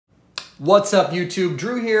What's up YouTube?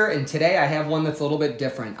 Drew here, and today I have one that's a little bit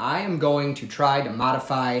different. I am going to try to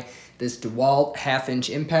modify this DeWalt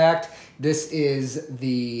half-inch impact. This is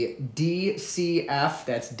the DCF,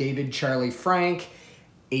 that's David Charlie Frank,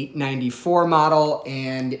 894 model,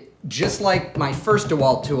 and just like my first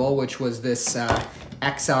DeWalt tool, which was this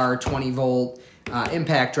XR 20 volt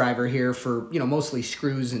impact driver here for, mostly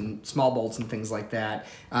screws and small bolts and things like that.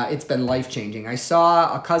 It's been life-changing. I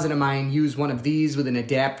saw a cousin of mine use one of these with an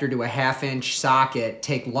adapter to a half-inch socket,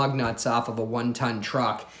 take lug nuts off of a 1-ton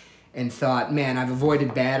truck, and thought, man, I've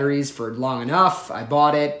avoided batteries for long enough. I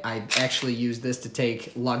bought it. I actually used this to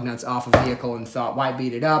take lug nuts off a vehicle and thought, why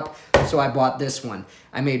beat it up? So I bought this one.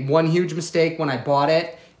 I made one huge mistake when I bought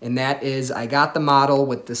it, and that is I got the model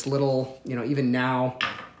with this little, even now,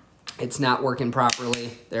 it's not working properly.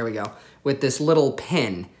 There we go. With this little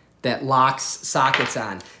pin that locks sockets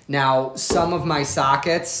on. Now, some of my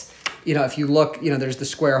sockets, if you look, there's the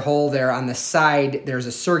square hole there on the side. There's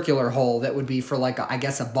a circular hole that would be for like, I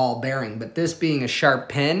guess, a ball bearing. But this being a sharp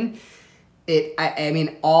pin, I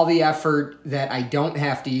mean, all the effort that I don't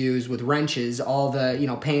have to use with wrenches, all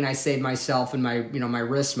the, pain I save myself in my, my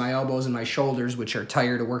wrists, my elbows, and my shoulders, which are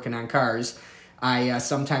tired of working on cars. I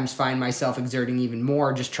sometimes find myself exerting even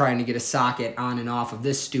more just trying to get a socket on and off of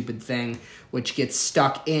this stupid thing, which gets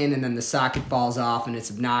stuck in and then the socket falls off and it's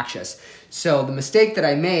obnoxious. So the mistake that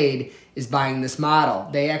I made is buying this model.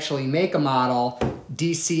 They actually make a model,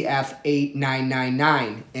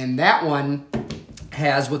 DCF894, and that one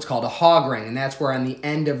has what's called a hog ring, and that's where on the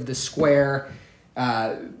end of the square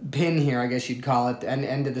pin here, I guess you'd call it, the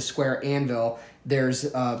end of the square anvil, there's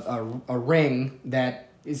a ring that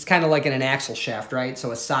it's kind of like in an axle shaft, right?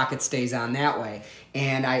 So a socket stays on that way.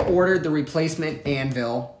 And I ordered the replacement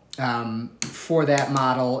anvil for that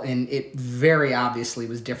model, and it very obviously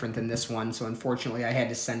was different than this one. So unfortunately, I had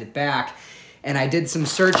to send it back. And I did some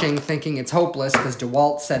searching thinking it's hopeless because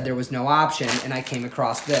DeWalt said there was no option, and I came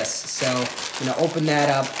across this. So I'm going to open that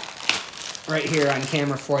up right here on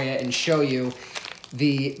camera for you and show you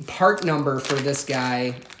the part number for this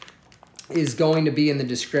guy is going to be in the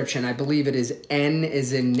description. I believe it is N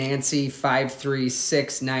as in Nancy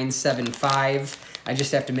 536975. I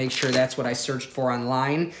just have to make sure that's what I searched for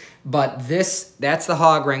online. But that's the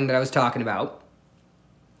hog ring that I was talking about.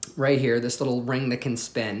 Right here, this little ring that can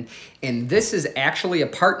spin. And this is actually a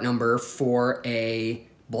part number for a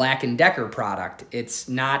Black & Decker product. It's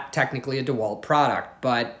not technically a DeWalt product,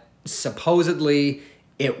 but supposedly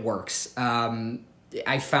it works.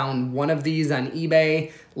 I found one of these on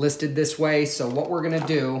eBay listed this way. So what we're going to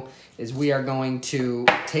do is we are going to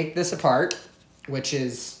take this apart, which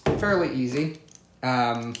is fairly easy.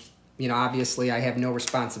 Obviously I have no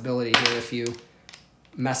responsibility here if you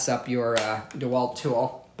mess up your DeWalt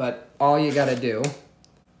tool, but all you got to do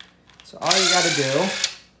is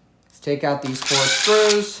take out these 4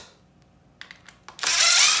 screws.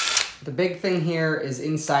 The big thing here is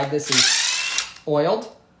inside this is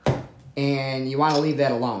oiled. And you want to leave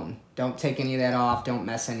that alone. Don't take any of that off. Don't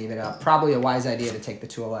mess any of it up. Probably a wise idea to take the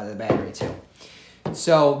tool out of the battery too.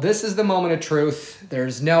 So this is the moment of truth.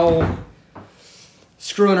 There's no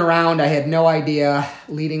screwing around. I had no idea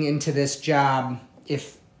leading into this job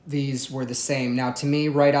if these were the same. Now to me,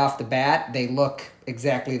 right off the bat, they look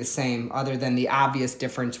exactly the same other than the obvious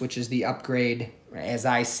difference, which is the upgrade, as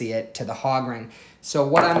I see it, to the hog ring. So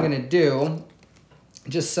what I'm going to do,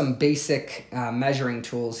 just some basic measuring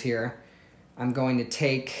tools here. I'm going to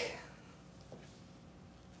take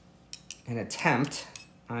an attempt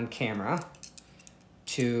on camera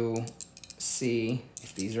to see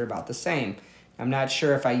if these are about the same. I'm not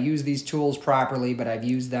sure if I use these tools properly, but I've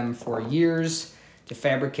used them for years to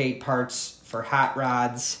fabricate parts for hot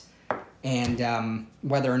rods, and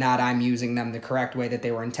whether or not I'm using them the correct way that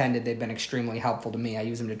they were intended, they've been extremely helpful to me. I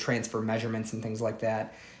use them to transfer measurements and things like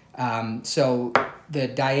that. So the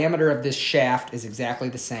diameter of this shaft is exactly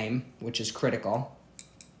the same, which is critical.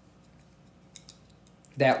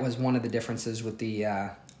 That was one of the differences with the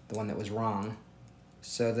one that was wrong.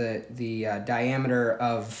 So the diameter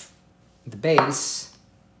of the base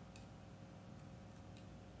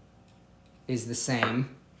is the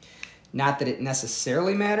same. Not that it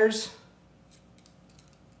necessarily matters,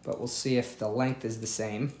 but we'll see if the length is the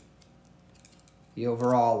same. The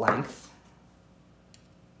overall length.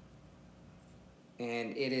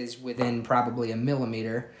 And it is within probably a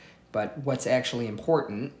millimeter, but what's actually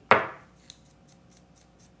important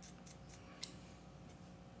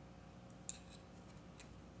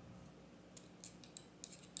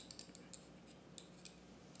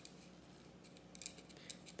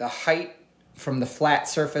the height from the flat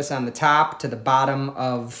surface on the top to the bottom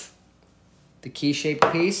of the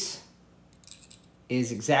key-shaped piece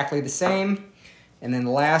is exactly the same. And then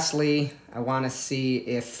lastly, I want to see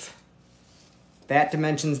if that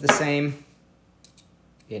dimension's the same.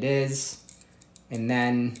 It is. And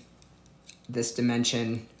then this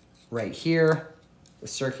dimension right here, the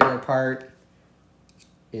circular part,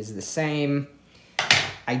 is the same.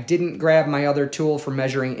 I didn't grab my other tool for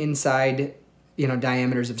measuring inside,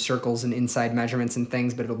 diameters of circles and inside measurements and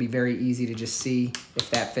things, but it'll be very easy to just see if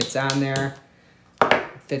that fits on there.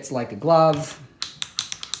 It fits like a glove.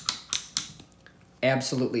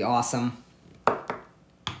 Absolutely awesome.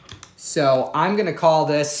 So I'm gonna call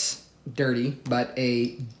this dirty, but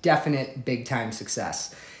a definite big time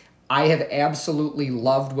success. I have absolutely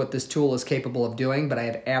loved what this tool is capable of doing, but I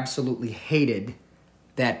have absolutely hated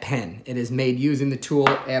that pen. It has made using the tool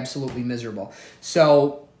absolutely miserable.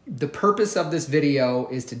 So the purpose of this video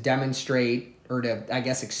is to demonstrate, or to, I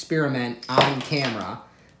guess, experiment on camera.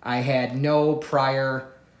 I had no prior,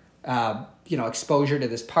 exposure to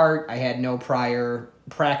this part. I had no prior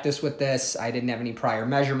practice with this. I didn't have any prior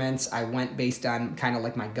measurements. I went based on kind of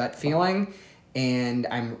like my gut feeling, and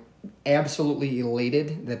I'm absolutely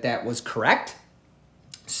elated that that was correct.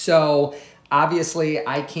 So obviously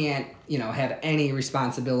I can't, have any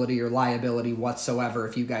responsibility or liability whatsoever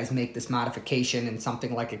if you guys make this modification and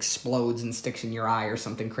something like explodes and sticks in your eye or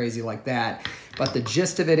something crazy like that. But the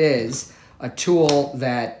gist of it is a tool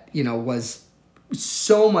that, was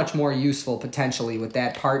so much more useful potentially with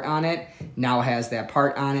that part on it, now has that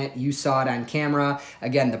part on it. You saw it on camera.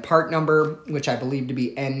 Again, the part number, which I believe to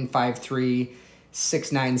be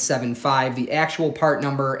N536975, the actual part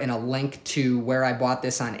number and a link to where I bought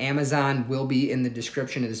this on Amazon will be in the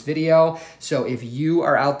description of this video. So if you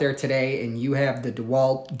are out there today and you have the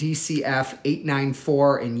DeWalt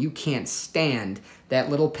DCF894 and you can't stand that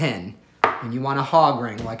little pin and you want a hog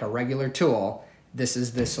ring like a regular tool, this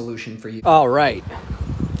is the solution for you. All right,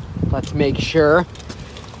 let's make sure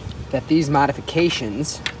that these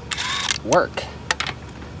modifications work.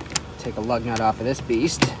 Take a lug nut off of this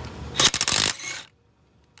beast.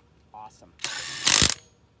 Awesome.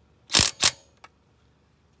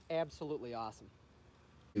 Absolutely awesome.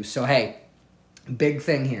 So hey, big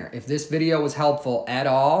thing here. If this video was helpful at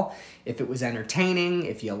all, if it was entertaining,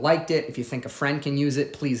 if you liked it, if you think a friend can use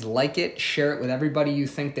it, please like it, share it with everybody you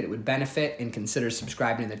think that it would benefit, and consider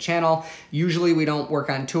subscribing to the channel. Usually we don't work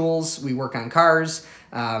on tools, we work on cars.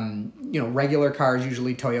 Regular cars,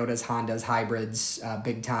 usually Toyotas, Hondas, hybrids,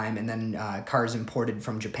 big time, and then cars imported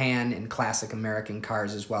from Japan, and classic American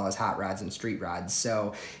cars, as well as hot rods and street rods.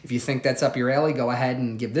 So if you think that's up your alley, go ahead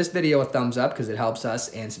and give this video a thumbs up because it helps us,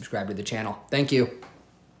 and subscribe to the channel. Thank you.